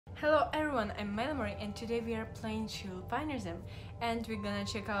Hello everyone, I'm Melamori and today we are playing Tulpanism and we're gonna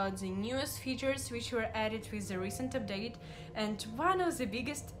check out the newest features which were added with the recent update, and one of the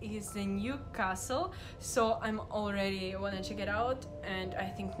biggest is the new castle, so I'm already wanna check it out and I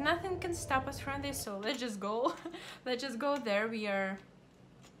think nothing can stop us from this, so let's just go. Let's just go there. We are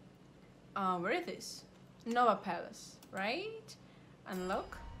where is this? Nova Palace, right?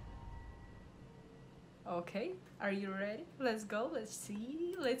 Unlock. Okay, are you ready? Let's go, let's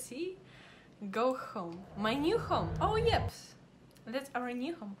see. Go home. My new home. Oh, yep. That's our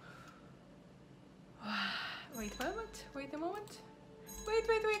new home. Wait a moment, wait a moment.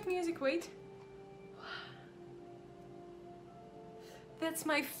 Wait, music, wait. That's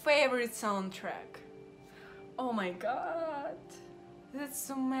my favorite soundtrack. Oh my god. That's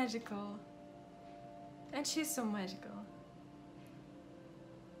so magical. And she's so magical.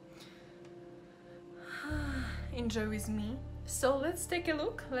 Enjoy with me. So let's take a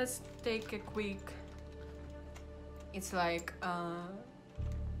look. Let's take a quick, it's like a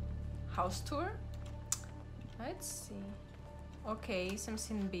house tour. Let's see. Okay,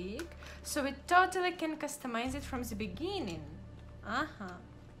 something big. So we totally can customize it from the beginning.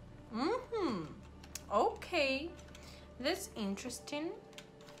 Okay, that's interesting.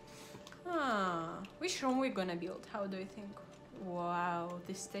 Which room we're gonna build? How do you think? Wow,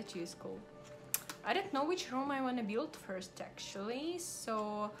 this statue is cool. I don't know which room I want to build first actually,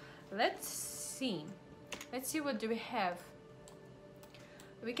 so let's see. Let's see what do we have.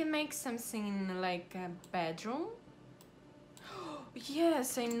 We can make something like a bedroom.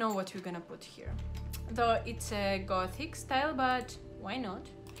 Yes, I know what we're gonna put here. Though it's a gothic style, but why not?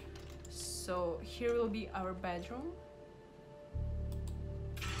 So here will be our bedroom.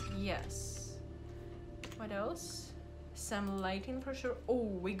 Yes. What else? Some lighting for sure. Oh,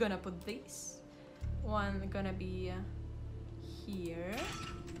 we're gonna put this. One gonna be here,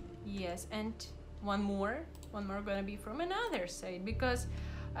 yes, and one more gonna be from another side because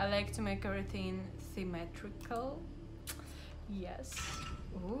I like to make everything symmetrical. Yes.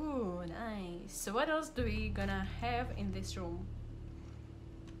 Ooh, nice. So what else do we gonna have in this room?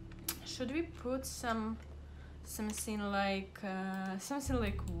 Should we put something like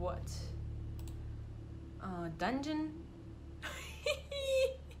what? Dungeon.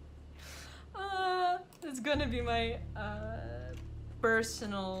 It's gonna be my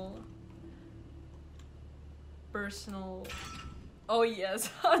personal. Oh yes,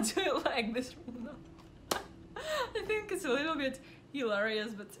 how do you like this room now? I think it's a little bit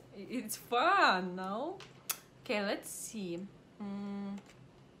hilarious, but it's fun, no? Okay, let's see.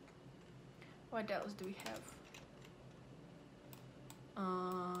 What else do we have?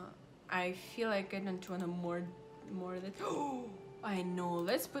 I feel like I don't want to more that. Oh, I know.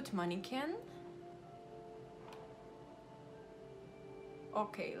 Let's put mannequin.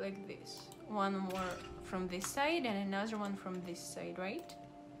 Okay, like this. One more from this side and another one from this side, right?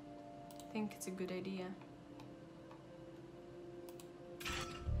 I think it's a good idea.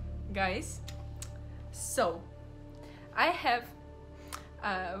 Guys, so I have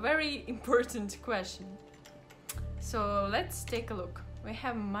a very important question. So let's take a look. We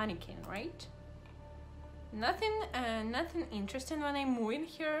have mannequin, right? Nothing interesting when I move in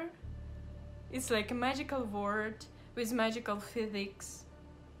here. It's like a magical world with magical physics.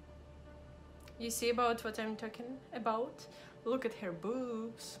 You see about what I'm talking about? Look at her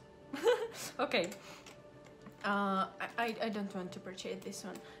boobs. Okay. I don't want to purchase this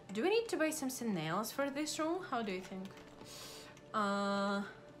one. Do we need to buy something else for this room? How do you think? I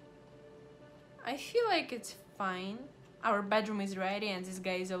feel like it's fine. Our bedroom is ready and this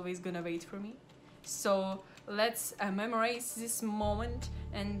guy is always gonna wait for me. So let's memorize this moment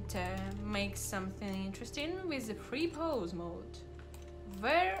and make something interesting with the free pose mode.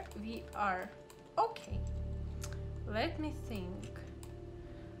 Where we are. Okay, let me think.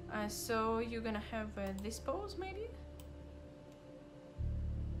 So you're gonna have this pose maybe?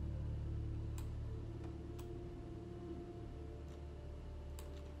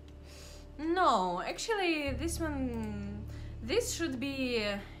 No, actually this one, this should be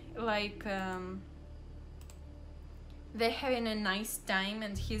like they're having a nice time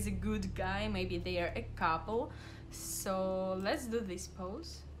and he's a good guy, maybe they are a couple. So let's do this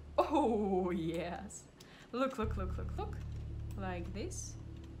pose. Oh yes, look, like this.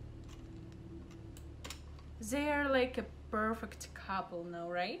 They are like a perfect couple now,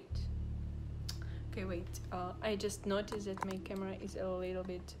 right? Okay, wait, I just noticed that my camera is a little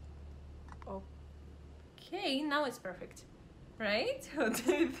bit. Okay, now it's perfect, right? What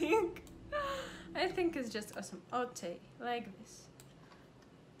do you think? I think it's just awesome. Okay, like this.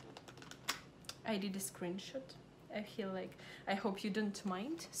 I did a screenshot I feel like, I hope you don't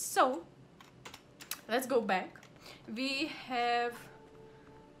mind. So, let's go back. We have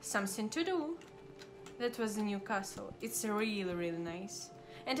something to do. That was the new castle. It's really, really nice.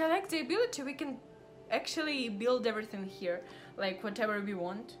 And I like the ability we can actually build everything here, like whatever we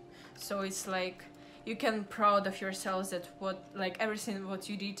want. So it's like you can proud of yourselves that everything what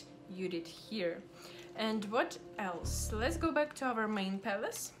you did here. And what else? Let's go back to our main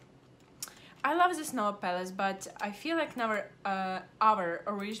palace. I love the snow palace, but I feel like our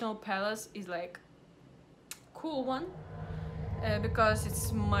original palace is like cool one, because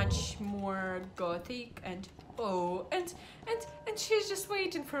it's much more gothic and and she's just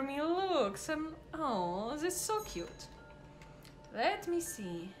waiting for me. Look, oh, this is so cute. Let me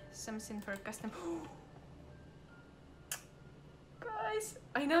see something for custom. Guys,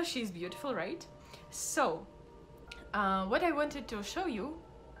 I know she's beautiful, right? So what I wanted to show you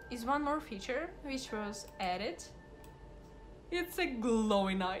is one more feature which was added. It's a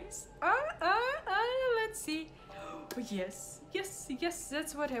glowing eyes. Let's see. Oh, yes,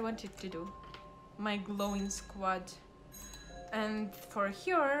 that's what I wanted to do. My glowing squad. And for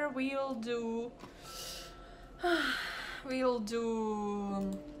here we'll do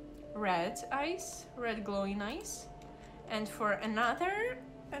red eyes, red glowing eyes. And for another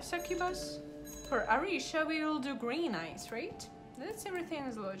succubus, for Arisha, we will do green eyes, right? That's everything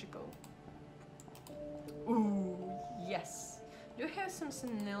is logical. Ooh, yes. Do you have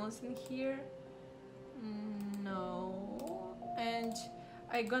something else in here? No. And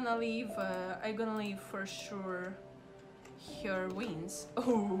I'm gonna leave for sure her wings.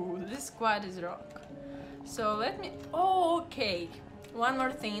 Oh, this squad is rock. So let me. Oh, okay. One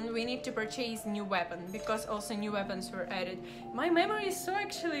more thing, we need to purchase new weapon, because also new weapons were added. My memory is so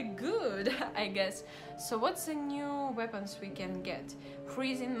actually good, I guess. So what's the new weapons we can get?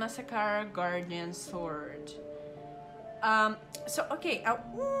 Freezing Massacre, Guardian Sword. So okay,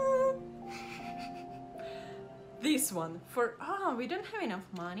 this one for we don't have enough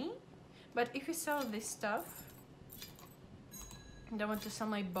money, but if we sell this stuff, I don't want to sell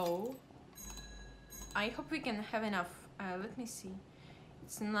my bow. I hope we can have enough. Let me see.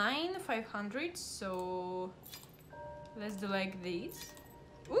 It's 9,500, so let's do like this.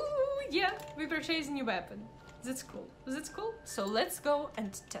 Ooh, yeah, we purchased a new weapon. That's cool. That's cool. So let's go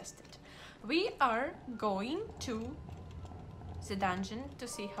and test it. We are going to the dungeon to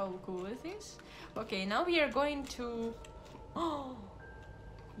see how cool it is. Okay, now we are going to. Oh,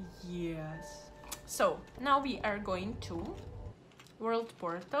 yes. So now we are going to World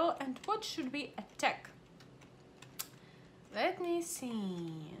Portal, and what should we attack? Let me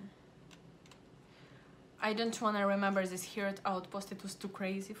see. I don't want to remember this here outpost, it was too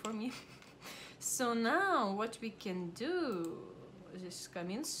crazy for me. So now what we can do, this is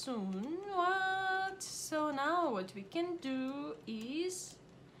coming soon. What? So now what we can do is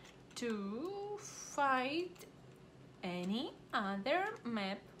to fight any other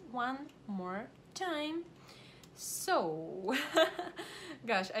map one more time. So,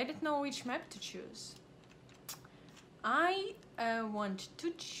 gosh, I don't know which map to choose. I want to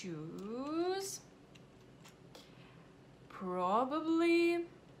choose probably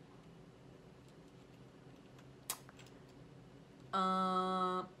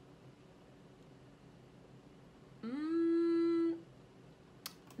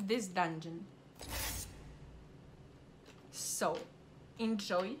this dungeon. So,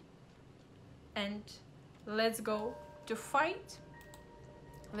 enjoy and let's go to fight.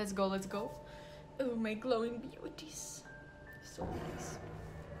 Let's go, let's go. Oh, my glowing beauties. So nice.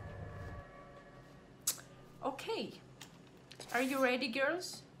 Okay. Are you ready,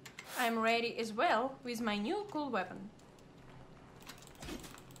 girls? I'm ready as well with my new cool weapon.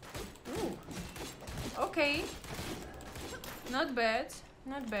 Ooh. Okay. Not bad.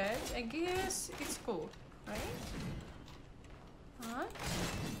 Not bad. I guess it's cool, right? What?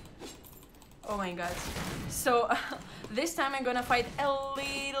 Oh my god. So this time I'm gonna fight a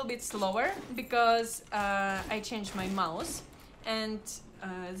little bit slower because I changed my mouse, and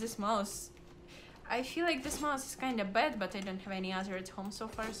this mouse, I feel like this mouse is kind of bad, but I don't have any other at home so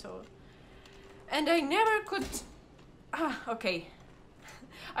far, so. And I never could. Okay.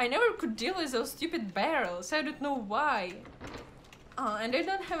 I never could deal with those stupid barrels. I don't know why. And I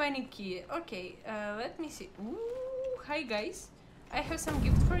don't have any key. Okay, let me see. Ooh, hi guys. I have some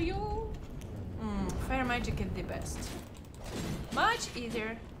gift for you. Fire magic is the best. Much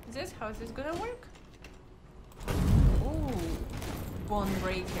easier. This how this is gonna work. Ooh, bone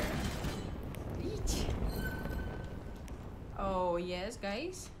breaker. Each. Oh yes,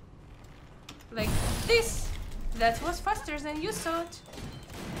 guys. Like this. That was faster than you thought.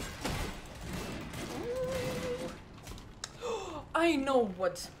 Ooh. I know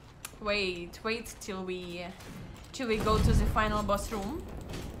what. Wait till we go to the final boss room.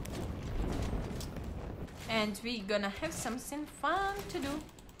 And we gonna have something fun to do.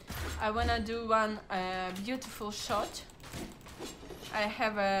 I wanna do one beautiful shot. I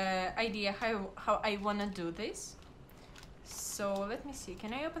have an idea how I wanna do this. So let me see.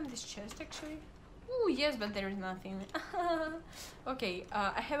 Can I open this chest actually? Oh yes, but there is nothing. Okay,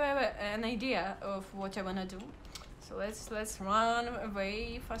 I have an idea of what I wanna do. So let's run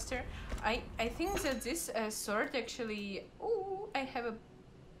away faster. I think that this sword actually. Oh, I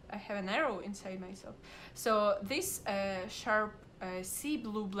have an arrow inside myself. So this sharp sea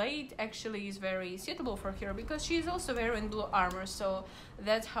blue blade actually is very suitable for her because she is also wearing blue armor. So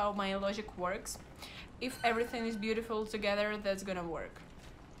that's how my logic works. If everything is beautiful together, that's gonna work.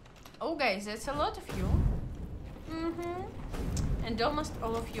 Oh guys, that's a lot of you. And almost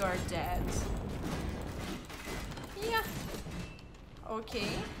all of you are dead. Yeah.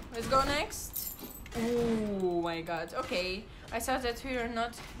 Okay, let's go next. Oh my god. Okay, I thought that we were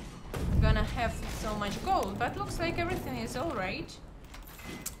not gonna have so much gold, but looks like everything is alright.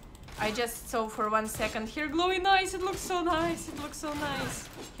 I just saw for 1 second here glowing eyes. It looks so nice. It looks so nice.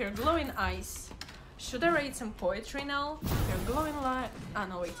 Here glowing eyes. Should I write some poetry now? Her glowing light. Ah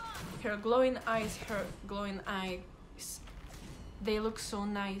no wait. Her glowing eyes. Her glowing eyes. They look so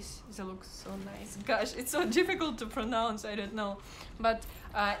nice. They look so nice. Gosh, it's so difficult to pronounce. I don't know. But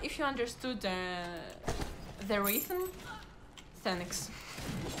if you understood the rhythm, thanks.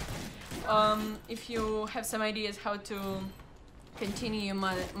 If you have some ideas how to continue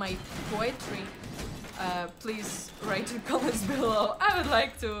my poetry, please write in comments below. I would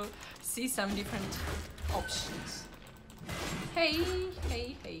like to see some different options. Hey,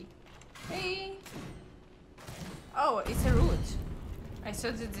 hey, hey, hey. Oh, it's a root. I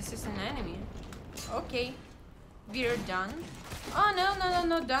thought that this is an enemy. Okay, we're done. Oh no, no, no,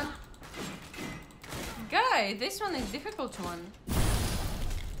 not done. Guy, this one is difficult one.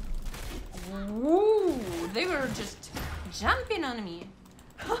 Woo! They were just jumping on me.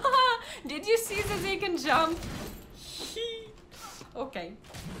 Did you see that they can jump? Okay.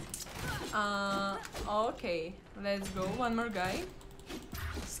 Okay, let's go. One more guy.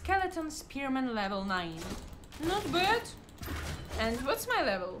 Skeleton Spearman level 9. Not bad. And what's my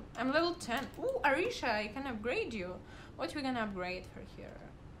level? I'm level 10. Ooh, Arisha, I can upgrade you. What we gonna upgrade for here?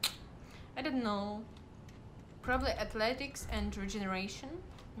 I don't know. Probably athletics and regeneration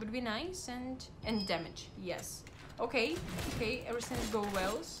would be nice, and damage. Yes. Okay. Okay. Everything is go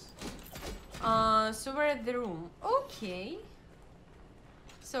well. So we're at the room. Okay.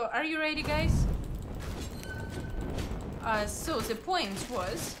 So are you ready, guys? So the point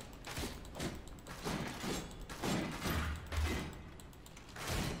was.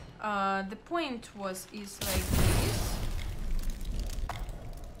 The point is like this.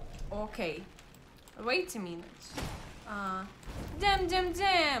 Okay. Wait a minute.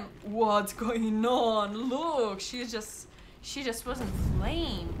 Damn! What's going on? Look, she just wasn't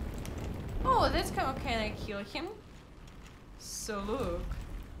flame. Oh, that's how can I kill him? So look.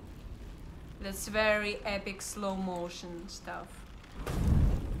 That's very epic slow motion stuff.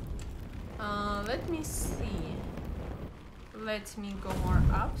 Let me see. Let me go more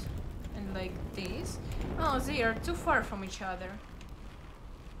up and like this. Oh, they are too far from each other.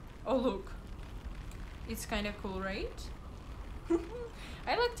 Oh look. It's kind of cool, right?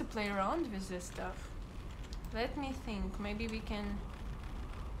 I like to play around with this stuff. Let me think. Maybe we can.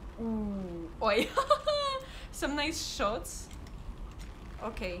 Ooh, oi! Some nice shots.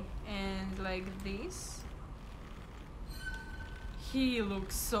 Okay, and like this. He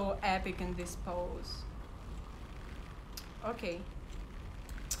looks so epic in this pose. Okay.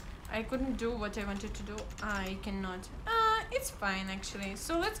 I couldn't do what I wanted to do. I cannot. It's fine actually.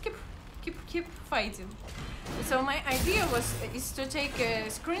 So let's keep fighting. So my idea is to take a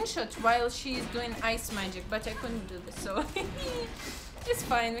screenshot while she is doing ice magic, but I couldn't do this, so it's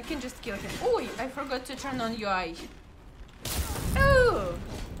fine. We can just kill him. Oh, I forgot to turn on UI. Oh,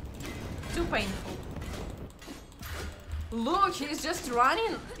 too painful. Look, he's just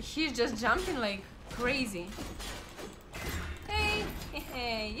running. He's just jumping like crazy.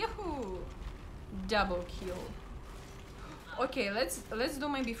 Hey, yahoo! Double kill. Okay, let's do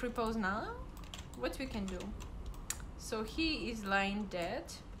maybe free pose now. What we can do? So he is lying dead,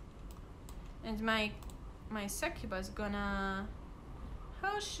 and my succubus gonna.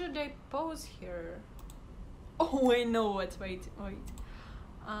 How should I pose here? Oh, I know what. Wait.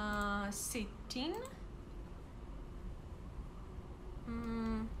 Sitting.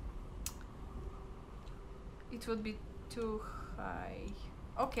 It would be too high.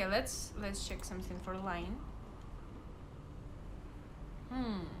 Okay, let's check something for line.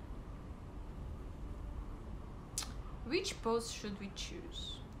 Hmm. Which pose should we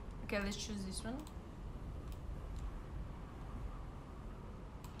choose? Okay, let's choose this one.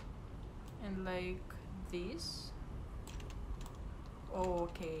 And like this.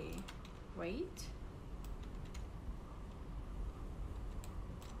 Okay. Wait.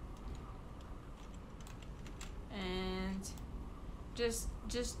 And just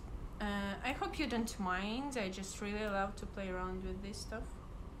I hope you don't mind. I just really love to play around with this stuff.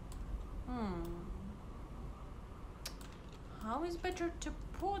 How is better to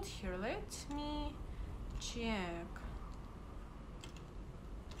put here? Let me check.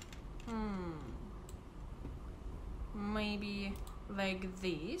 Maybe like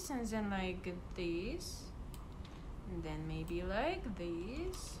this, and then like this, and then maybe like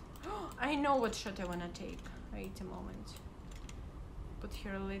this. I know what shot I wanna take. Wait a moment. Put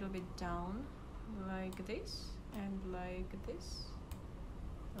here a little bit down, like this, and like this.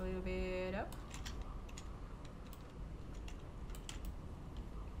 A little bit up.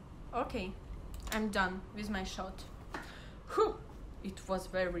 Okay, I'm done with my shot. Whew, it was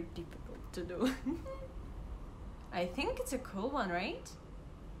very difficult to do. I think it's a cool one, right?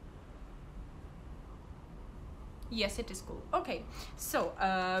 Yes, it is cool. Okay, so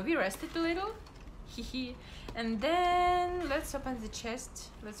we rested a little. And then let's open the chest.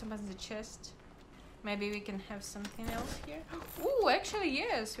 Let's open the chest. Maybe we can have something else here. Oh, actually,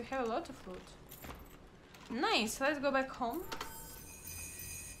 yes, we have a lot of loot. Nice, let's go back home.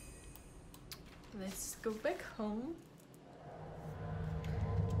 Let's go back home.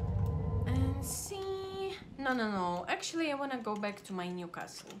 And see... No. Actually, I want to go back to my new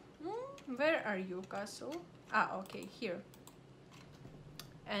castle. Where are you, castle? Ah, okay, here.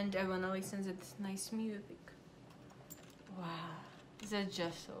 And I want to listen to that nice music. Wow, that's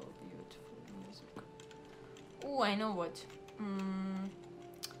just so beautiful music. Oh, I know what.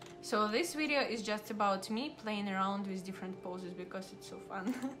 So this video is just about me playing around with different poses because it's so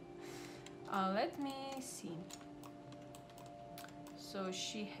fun. Let me see. So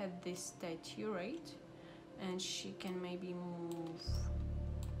she had this statue, right? And she can maybe move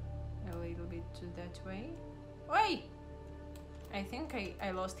a little bit to that way. Oi! I think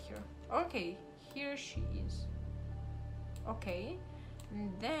I lost her. Okay, here she is. Okay,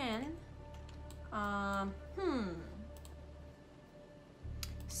 and then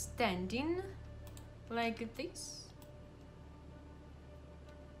standing like this.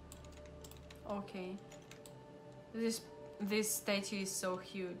 Okay, this statue is so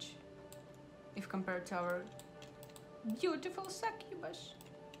huge if compared to our beautiful succubus.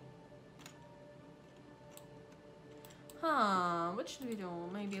 What should we do?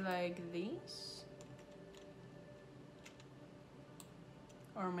 Maybe like this?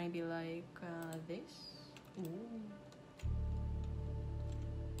 Or maybe like this? Ooh.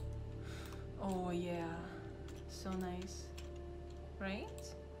 Oh yeah, so nice,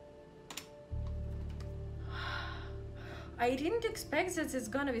 right? I didn't expect that it's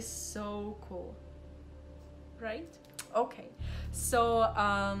gonna be so cool, right? Okay, so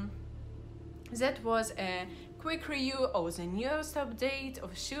that was a quick review of the newest update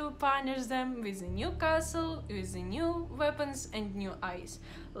of Shield Punish them with a new castle, with the new weapons and new eyes.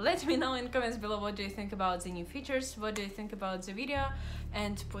 Let me know in comments below what do you think about the new features, what do you think about the video,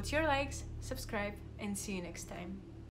 and put your likes, subscribe, and see you next time.